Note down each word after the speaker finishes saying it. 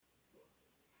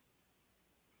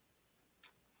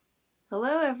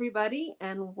Hello, everybody,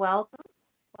 and welcome.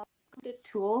 Welcome to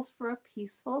Tools for a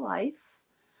Peaceful Life.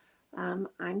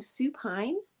 I'm Sue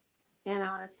Pine, and I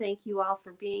want to thank you all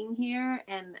for being here,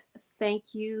 and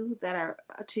thank you that are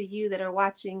to you that are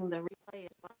watching the replay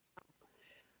as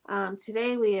well.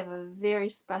 Today we have a very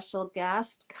special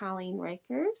guest, Colleen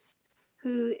Rakers,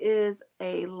 who is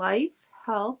a life,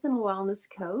 health, and wellness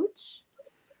coach,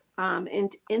 and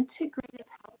integrative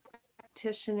health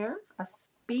practitioner, a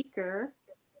speaker,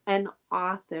 an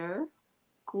author,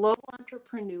 global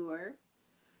entrepreneur,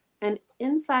 an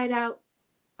Inside Out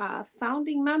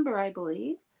founding member, I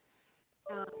believe,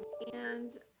 um,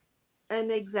 and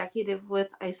an executive with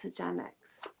Isagenix.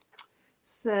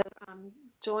 So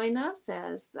join us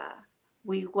as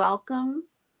we welcome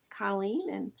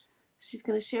Colleen, and she's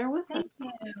going to share with us.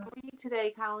 Thank you. How are you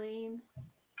today, Colleen?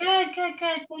 Good.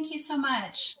 Thank you so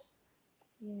much.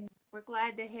 Yeah. We're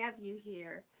glad to have you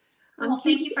here. Well, Can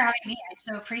thank you for having me. I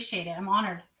so appreciate it. I'm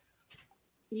honored.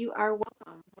 you are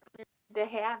welcome. We're glad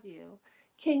to have you.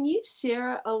 Can you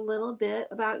share a little bit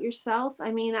about yourself?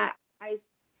 I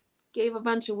gave a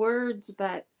bunch of words,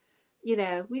 but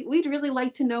we'd really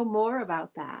like to know more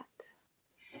about that.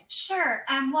 Sure.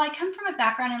 Well, I come from a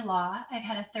background in law. I've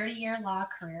had a 30-year law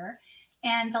career,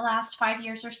 and the last 5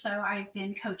 years or so, I've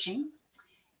been coaching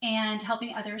and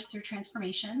helping others through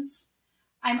transformations.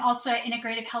 I'm also an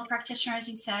integrative health practitioner, as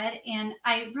you said, and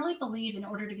I really believe in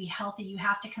order to be healthy, you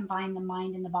have to combine the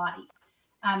mind and the body,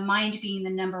 mind being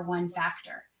the number one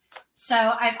factor.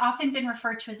 So I've often been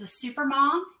referred to as a super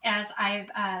mom, as I've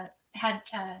had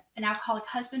an alcoholic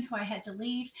husband who I had to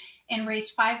leave and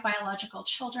raised 5 biological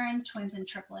children, twins and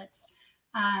triplets,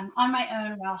 on my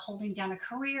own while holding down a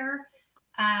career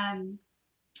um,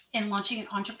 and launching an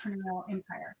entrepreneurial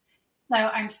empire. So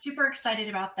I'm super excited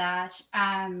about that.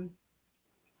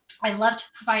 I love to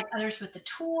provide others with the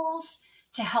tools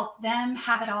to help them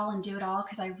have it all and do it all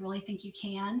because I really think you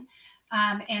can.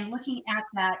 And looking at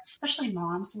that, especially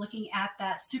moms, looking at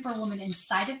that superwoman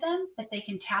inside of them that they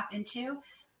can tap into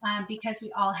because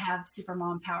we all have super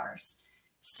mom powers.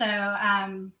 So,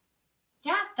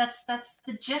 yeah, that's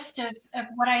the gist of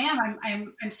what I am.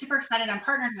 I'm super excited. I'm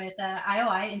partnered with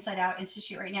IOI Inside Out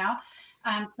Institute right now.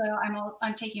 So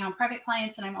I'm taking on private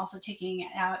clients and I'm also taking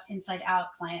out inside out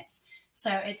clients. So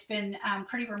it's been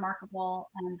pretty remarkable,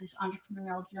 this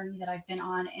entrepreneurial journey that I've been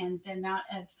on and the amount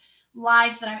of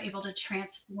lives that I'm able to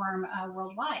transform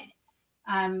worldwide.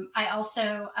 I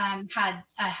also had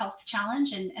a health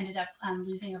challenge and ended up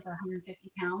losing over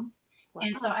 150 pounds. Wow.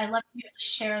 And so I love to be able to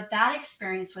share that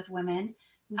experience with women,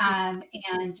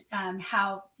 and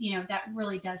how, that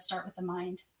really does start with the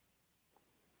mind.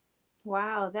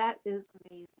 Wow, that is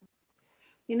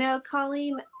amazing.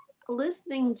 Colleen,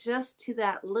 listening just to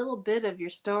that little bit of your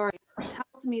story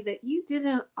tells me that you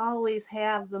didn't always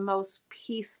have the most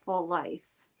peaceful life.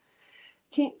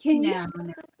 Can you No.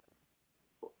 share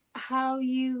how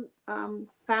you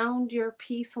found your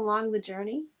peace along the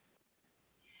journey?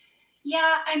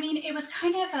 Yeah, I mean, it was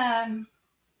kind of,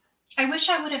 I wish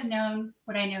I would have known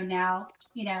what I know now,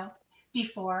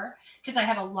 before, because I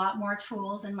have a lot more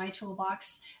tools in my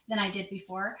toolbox than I did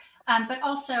before. But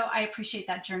also, I appreciate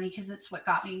that journey because it's what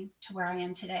got me to where I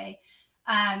am today.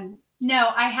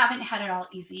 No, I haven't had it all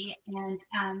easy. And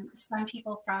some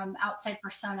people from outside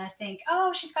persona think,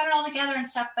 oh, she's got it all together and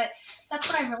stuff. But that's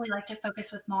what I really like to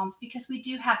focus with moms because we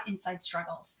do have inside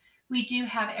struggles. We do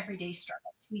have everyday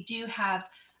struggles. We do have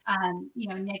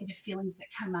negative feelings that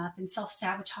come up and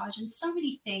self-sabotage and so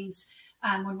many things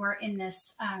when we're in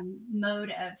this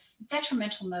mode of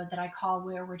detrimental mode that I call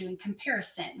where we're doing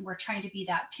comparison. We're trying to be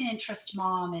that Pinterest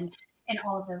mom and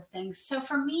all of those things. So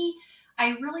for me,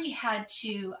 I really had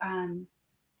to,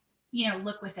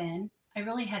 look within. I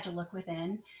really had to look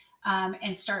within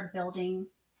and start building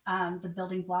the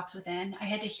building blocks within. I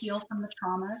had to heal from the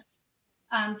traumas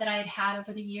that I had had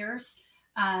over the years,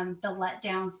 the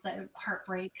letdowns, the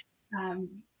heartbreaks,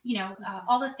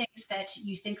 all the things that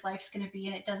you think life's going to be,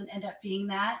 and it doesn't end up being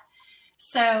that.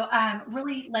 So,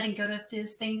 really letting go of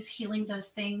those things, healing those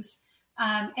things,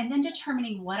 and then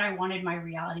determining what I wanted my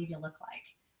reality to look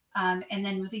like, and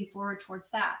then moving forward towards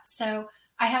that. So,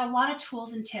 I have a lot of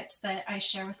tools and tips that I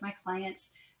share with my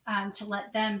clients to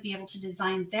let them be able to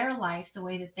design their life the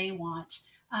way that they want.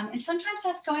 And sometimes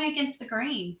that's going against the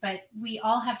grain, but we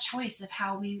all have choice of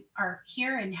how we are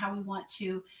here and how we want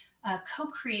to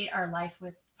co-create our life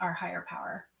with our higher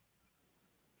power.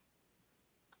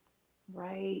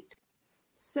 Right.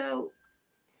 So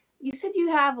you said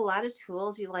you have a lot of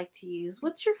tools you like to use.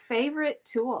 What's your favorite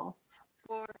tool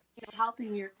for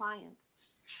helping your clients?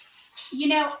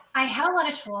 I have a lot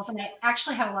of tools and I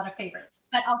actually have a lot of favorites,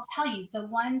 but I'll tell you the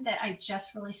one that I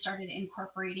just really started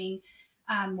incorporating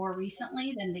more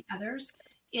recently than the others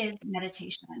is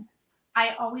meditation.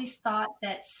 I always thought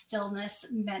that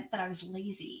stillness meant that I was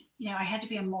lazy. I had to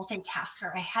be a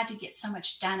multitasker. I had to get so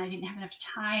much done. I didn't have enough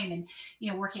time and,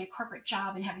 working a corporate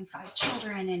job and having 5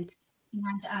 children and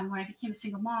when I became a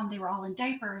single mom, they were all in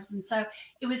diapers. And so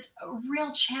it was a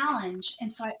real challenge.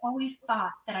 And so I always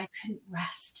thought that I couldn't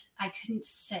rest. I couldn't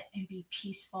sit and be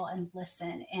peaceful and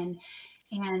listen and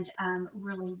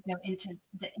really go into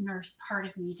the inner part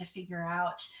of me to figure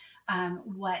out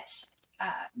what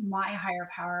my higher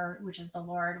power, which is the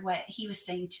Lord, what He was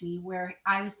saying to me, where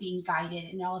I was being guided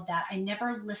and all of that. I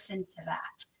never listened to that.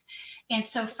 And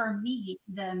so for me,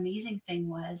 the amazing thing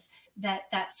was that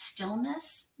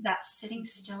stillness, that sitting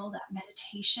still, that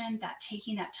meditation, that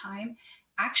taking that time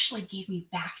actually gave me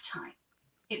back time.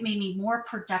 It made me more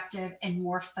productive and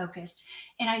more focused.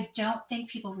 And I don't think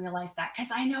people realize that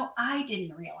because I know I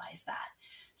didn't realize that.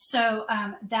 So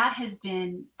that has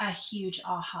been a huge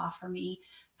aha for me.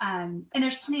 And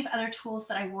there's plenty of other tools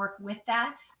that I work with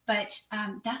that, but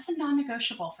that's a non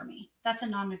negotiable for me. That's a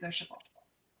non negotiable.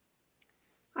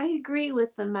 I agree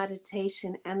with the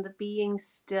meditation and the being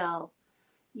still.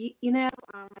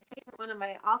 One of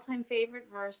my all-time favorite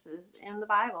verses in the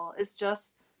Bible is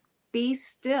just be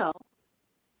still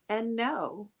and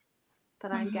know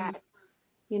that I'm Mm-hmm. God.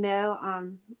 You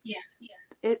know, Yeah.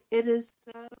 it is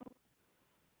so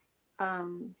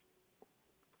um,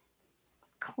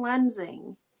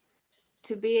 cleansing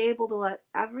to be able to let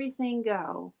everything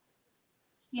go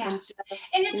Yeah. and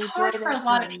just And it's enjoy hard for a that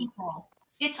lot of time. people.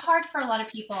 It's hard for a lot of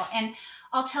people. And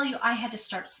I'll tell you, I had to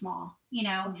start small.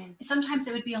 Mm-hmm. Sometimes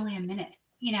it would be only a minute,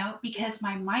 Yeah, because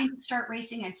my mind would start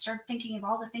racing. I'd start thinking of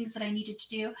all the things that I needed to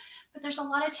do. But there's a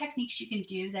lot of techniques you can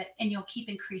do that, and you'll keep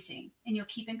increasing and you'll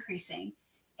keep increasing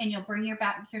and you'll bring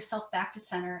yourself back to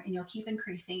center and you'll keep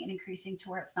increasing and increasing to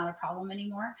where it's not a problem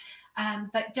anymore.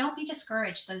 But don't be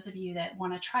discouraged, those of you that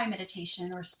want to try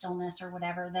meditation or stillness or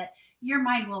whatever, that your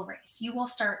mind will race. You will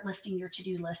start listing your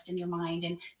to-do list in your mind,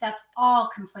 and that's all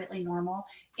completely normal.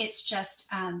 It's just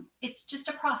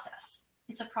a process.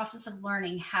 It's a process of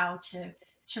learning how to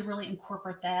really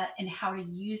incorporate that and how to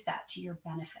use that to your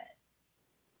benefit.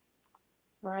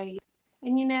 right.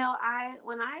 And I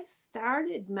when I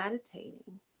started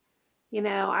meditating,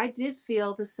 I did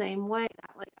feel the same way.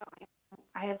 Like, oh,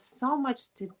 I have so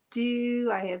much to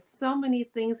do. I have so many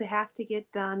things that have to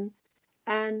get done.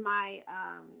 And my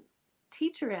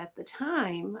teacher at the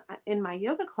time in my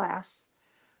yoga class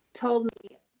told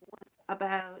me once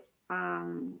about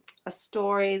a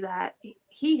story that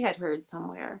he had heard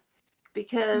somewhere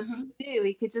because Mm-hmm.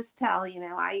 he could just tell,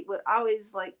 I would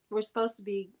always like, we're supposed to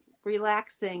be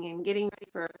relaxing and getting ready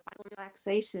for final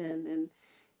relaxation.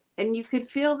 And you could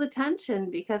feel the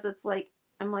tension because it's like,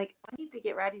 I'm like, I need to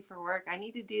get ready for work. I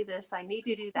need to do this. I need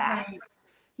to do that, Right.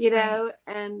 Right.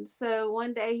 And so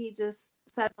one day he just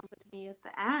said something to me at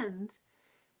the end.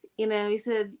 He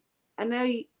said, I know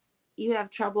you have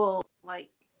trouble like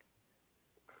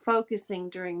focusing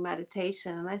during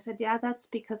meditation. And I said, yeah, that's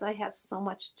because I have so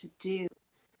much to do.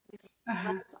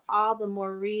 Uh-huh. That's all the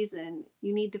more reason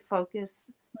you need to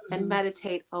focus and Mm-hmm.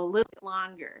 meditate a little bit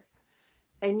longer.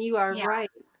 And you are Yeah. right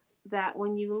that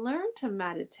when you learn to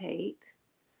meditate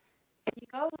and you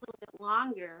go a little bit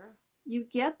longer, you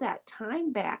get that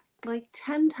time back like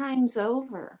 10 times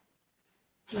over.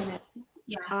 You know,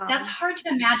 Yeah, that's um, hard to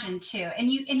imagine too.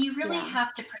 And you really yeah,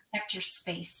 have to protect your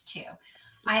space too.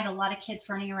 I have a lot of kids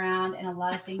running around and a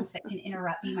lot of things that can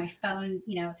interrupt me, my phone,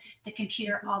 the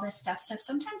computer, all this stuff. So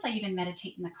sometimes I even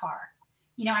meditate in the car.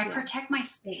 I yeah. protect my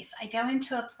space. I go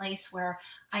into a place where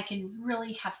I can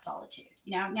really have solitude.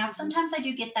 Now Mhm. sometimes I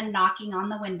do get the knocking on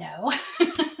the window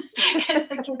because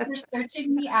the kids are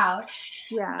searching me out,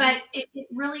 Yeah, but it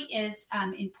really is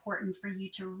important for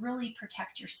you to really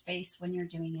protect your space when you're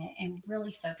doing it and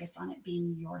really focus on it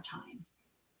being your time.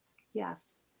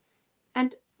 yes.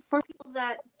 And for people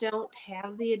that don't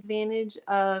have the advantage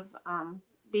of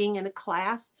being in a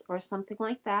class or something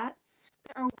like that,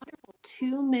 there are wonderful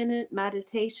 2-minute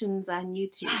meditations on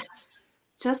YouTube. Yes.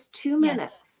 Just two Yes.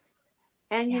 minutes.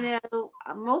 And Yeah.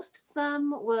 most of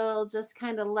them will just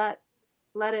kind of let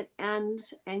it end,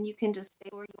 and you can just stay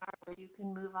where you are, or you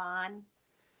can move on.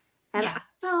 And I Yeah.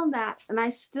 found that, and I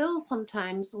still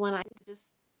sometimes, when I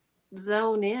just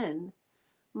zone in,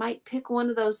 might pick one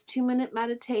of those 2-minute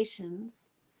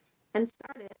meditations and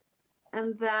start it,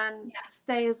 and then Yeah.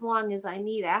 stay as long as I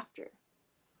need after.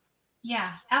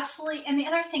 Yeah, absolutely. And the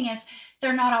other thing is,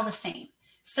 they're not all the same.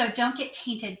 So don't get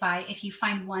tainted by if you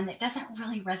find one that doesn't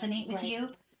really resonate with Right.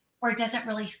 you. or doesn't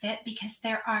really fit, because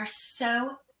there are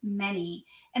so many,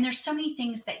 and there's so many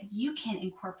things that you can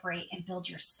incorporate and build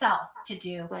yourself to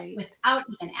do Right. without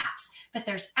even apps. But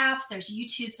there's apps, there's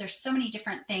YouTubes, there's so many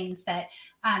different things that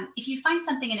if you find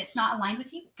something and it's not aligned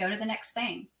with you, go to the next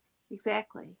thing.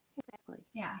 Exactly. Exactly.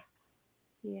 Yeah.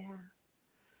 Yeah.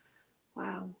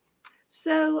 Wow.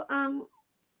 So,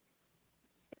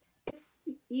 if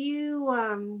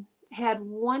you had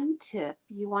one tip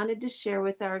you wanted to share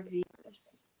with our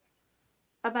viewers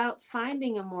about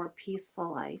finding a more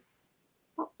peaceful life,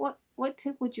 what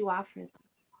tip would you offer them?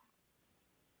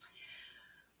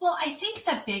 Well, I think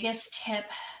the biggest tip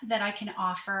that I can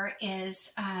offer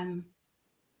is kind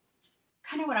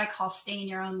of what I call stay in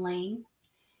your own lane.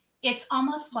 It's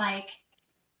almost like,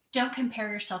 don't compare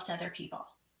yourself to other people.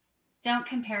 Don't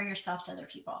compare yourself to other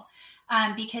people,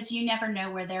 because you never know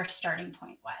where their starting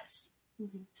point was.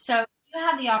 Mm-hmm. So you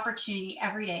have the opportunity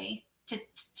every day to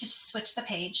switch the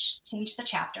page, change the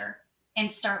chapter,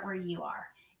 and start where you are,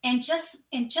 and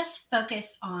just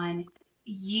focus on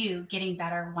you getting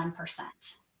better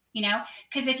 1%.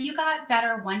 Because if you got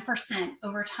better 1%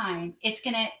 over time, it's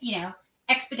gonna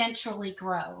exponentially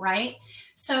grow, right?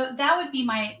 So that would be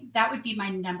my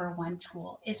number one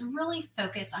tool, is really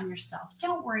focus on yourself.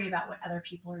 Don't worry about what other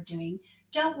people are doing.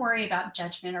 Don't worry about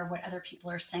judgment or what other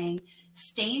people are saying.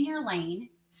 Stay in your lane,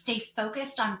 stay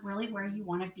focused on really where you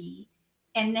want to be,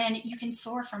 and then you can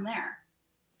soar from there.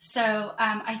 So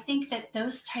I think that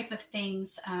those type of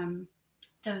things,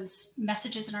 those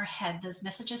messages in our head, those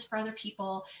messages for other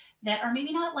people that are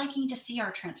maybe not liking to see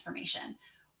our transformation,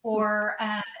 or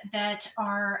that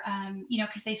are,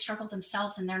 because they struggle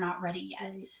themselves and they're not ready yet.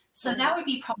 Right. So Right. that would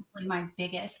be probably my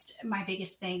biggest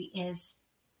thing, is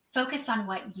focus on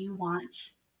what you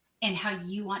want and how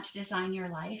you want to design your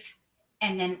life,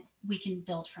 and then we can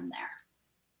build from there.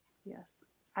 Yes.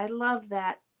 I love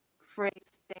that phrase,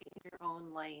 stay in your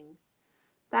own lane.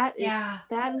 That is Yeah.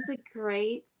 that is a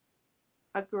great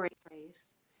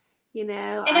phrase. And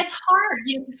I it's hard,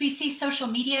 because we see social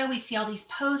media, we see all these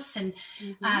posts, and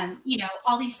mhm.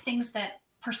 all these things, that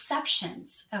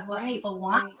perceptions of what Right, people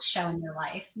want right. to show in their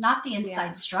life, not the Yeah,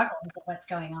 inside struggles of what's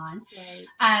going on. right.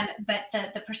 But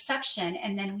the perception,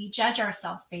 and then we judge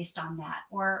ourselves based on that,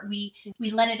 or we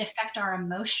let it affect our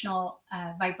emotional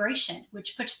vibration,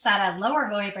 which puts us at a lower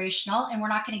vibrational, and we're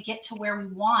not going to get to where we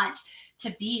want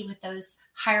to be with those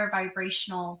higher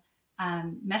vibrational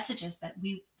messages that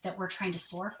we're trying to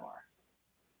soar for.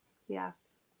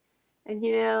 Yes. And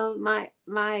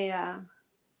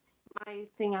my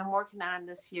thing I'm working on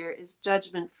this year is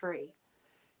judgment free.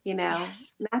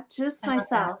 Yes, Not just I love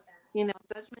that. myself,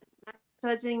 judgment, not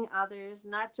judging others,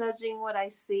 not judging what I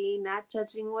see, not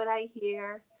judging what I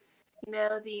hear.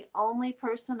 The only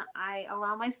person I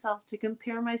allow myself to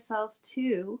compare myself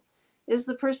to is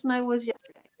the person I was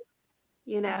yesterday.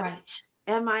 You know, Right.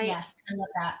 am I Yes, I love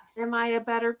that. am I a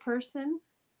better person?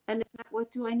 And if not,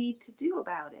 what do I need to do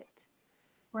about it?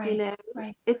 You Right. know,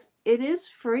 Right. it is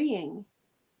freeing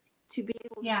to be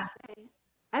able to Yeah. say,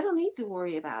 I don't need to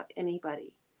worry about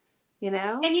anybody. You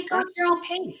know, And you go at your that's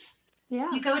own pace.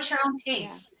 yeah, You go at your own yeah,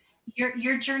 pace.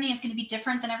 Your journey is going to be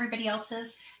different than everybody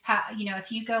else's. How,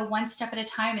 if you go one step at a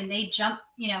time and they jump,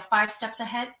 5 steps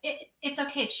ahead, it's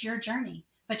okay. It's your journey,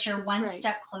 but you're that's one right.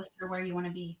 step closer to where you want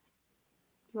to be.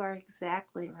 You are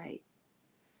exactly right.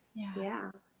 Yeah.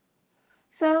 Yeah.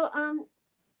 So,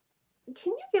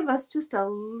 can you give us just a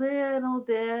little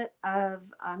bit of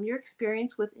your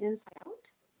experience with Inside Out?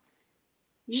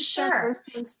 You said Sure. there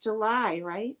since July,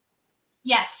 right?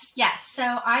 Yes, yes.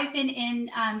 So I've been in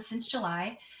since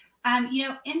July.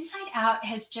 Inside Out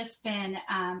has just been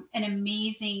an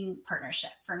amazing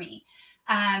partnership for me,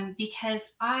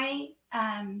 because I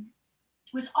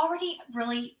was already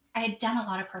really, I had done a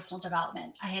lot of personal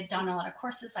development. I had done a lot of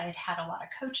courses. I had had a lot of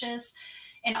coaches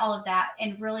and all of that,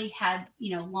 and really had,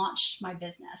 launched my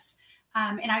business.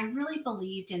 And I really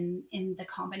believed in the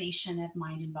combination of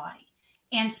mind and body.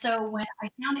 And so when I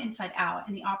found Inside Out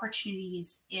and the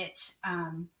opportunities it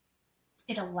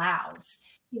allows,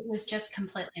 it was just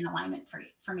completely in alignment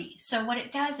for me. So what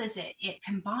it does is it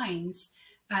combines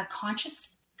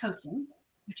conscious coaching,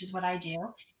 which is what I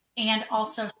do, and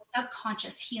also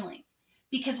subconscious healing.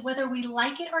 Because whether we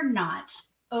like it or not,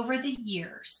 over the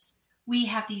years, we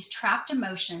have these trapped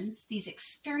emotions, these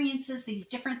experiences, these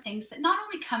different things that not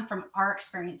only come from our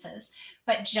experiences,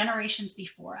 but generations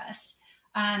before us.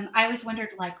 I always wondered,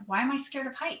 like, why am I scared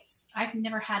of heights? I've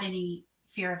never had any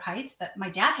fear of heights, but my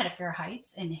dad had a fear of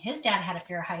heights and his dad had a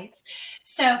fear of heights.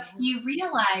 So Mhm. you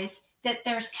realize that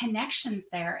there's connections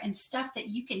there and stuff that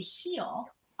you can heal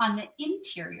on the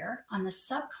interior, on the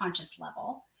subconscious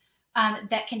level,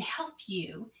 that can help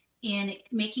you in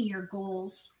making your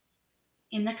goals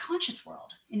in the conscious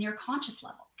world, in your conscious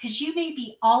level. Because you may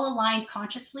be all aligned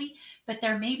consciously, but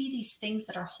there may be these things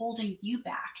that are holding you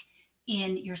back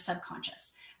in your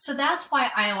subconscious. So that's why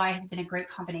IOI has been a great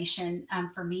combination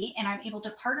for me. And I'm able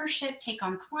to partnership, take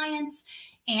on clients,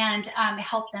 and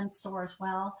help them soar as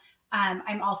well.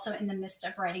 I'm also in the midst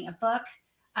of writing a book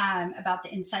about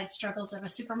the inside struggles of a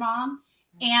supermom.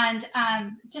 And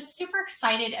just super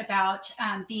excited about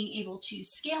being able to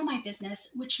scale my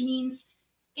business, which means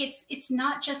it's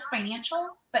not just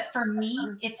financial, but for me,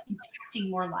 it's impacting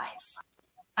more lives.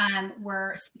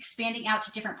 We're expanding out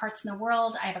to different parts in the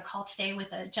world. I have a call today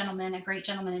with a great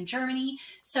gentleman in Germany.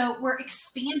 So we're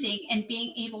expanding and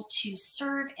being able to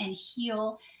serve and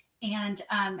heal and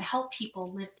help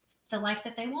people live the life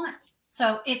that they want.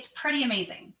 So it's pretty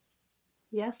amazing.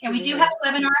 Yes, And we it do is. have a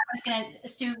webinar.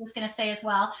 Sue was going to say as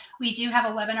well, we do have a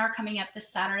webinar coming up this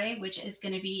Saturday, which is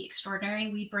going to be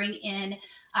extraordinary. We bring in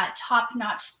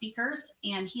top-notch speakers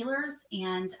and healers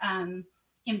and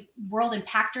world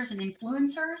impactors and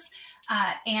influencers,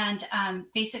 and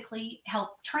basically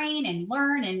help train and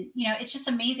learn. And, it's just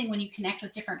amazing when you connect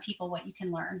with different people, what you can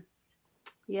learn.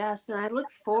 Yes, and I look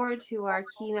forward to our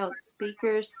keynote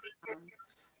speakers.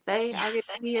 They are going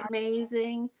to be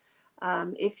amazing.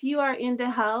 If you are into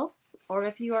health or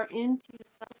if you are into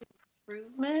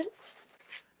self-improvement,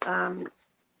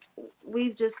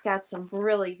 we've just got some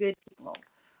really good people.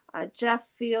 Jeff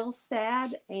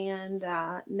Fieldstad and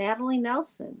Natalie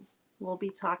Nelson will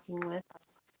be talking with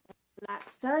us. That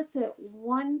starts at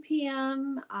 1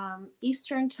 p.m.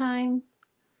 Eastern Time,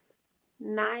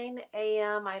 9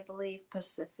 a.m. I believe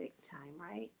Pacific Time,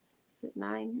 right? Is it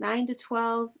 9 to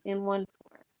 12 in 1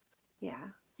 4? Yeah.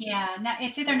 Yeah, no,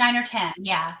 it's either 9 or 10.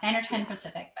 Yeah, 9 or 10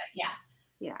 Pacific, but yeah.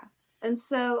 Yeah. And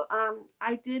so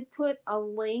I did put a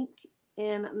link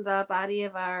in the body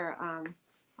of our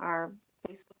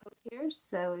Facebook post here.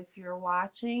 So if you're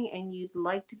watching and you'd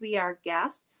like to be our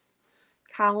guests,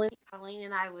 Colleen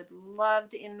and I would love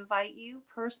to invite you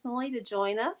personally to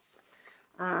join us.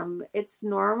 It's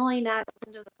normally not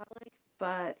open to the public,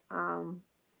 but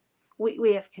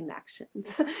we have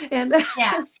connections. And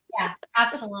yeah,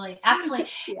 absolutely. Yeah.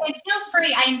 And feel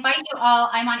free. I invite you all.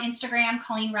 I'm on Instagram,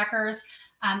 Colleen Reckers.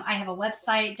 I have a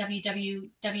website,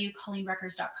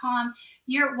 www.colleenreckers.com.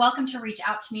 You're welcome to reach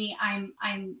out to me. I'm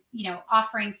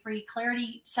offering free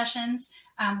clarity sessions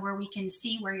where we can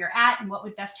see where you're at and what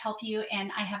would best help you.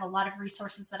 And I have a lot of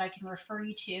resources that I can refer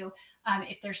you to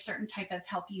if there's certain type of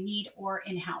help you need or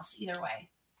in-house, either way.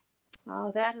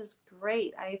 Oh, that is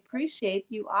great. I appreciate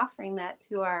you offering that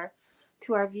to our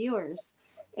viewers.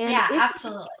 And yeah,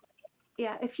 absolutely.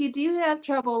 If you do have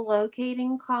trouble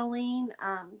locating Colleen,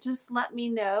 just let me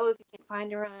know. If you can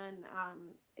find her on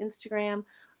Instagram,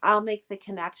 I'll make the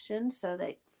connection so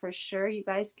that for sure you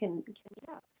guys can meet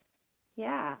up.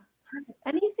 Yeah. Perfect.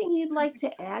 Anything you'd like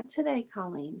to add today,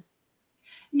 Colleen?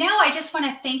 No, I just want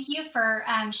to thank you for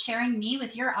sharing me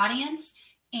with your audience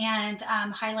and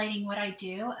highlighting what I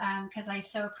do, because I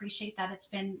so appreciate that. It's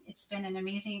been an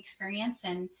amazing experience,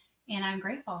 and I'm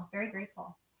grateful, very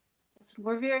grateful.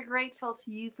 We're very grateful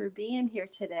to you for being here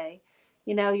today.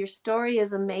 Your story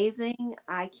is amazing.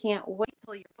 I can't wait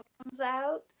till your book comes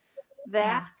out.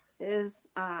 That is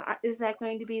that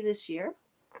going to be this year?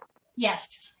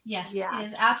 Yes, Yeah. it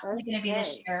is absolutely going to be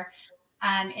this year.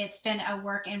 It's been a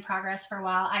work in progress for a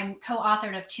while. I'm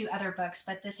co-authored of 2 other books,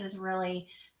 but this is really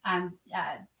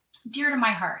dear to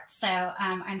my heart. So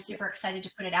I'm super excited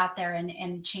to put it out there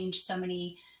and change so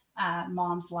many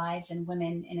moms' lives and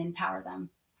women and empower them.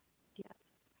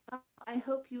 Yes. Well, I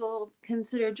hope you will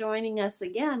consider joining us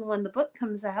again when the book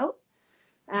comes out.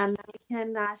 And we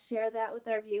can share that with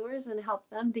our viewers and help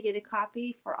them to get a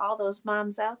copy for all those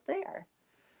moms out there.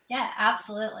 Yeah,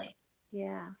 absolutely.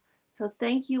 Yeah. So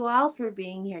thank you all for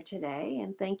being here today.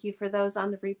 And thank you for those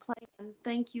on the replay. And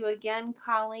thank you again,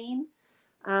 Colleen.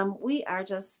 We are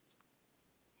just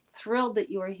thrilled that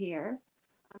you are here.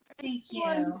 Thank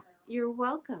you. You're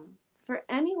welcome. For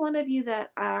any one of you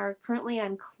that are currently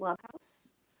on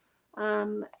Clubhouse,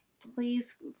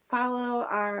 please follow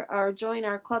or join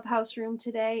our Clubhouse room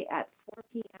today at 4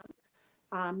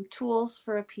 p.m. Tools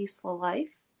for a Peaceful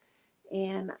Life.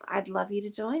 And I'd love you to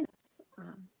join us.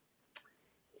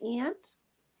 And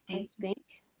I think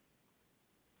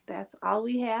that's all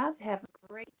we have. Have a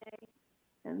great day.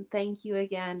 And thank you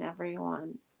again,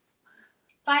 everyone.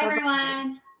 Bye,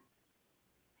 everyone.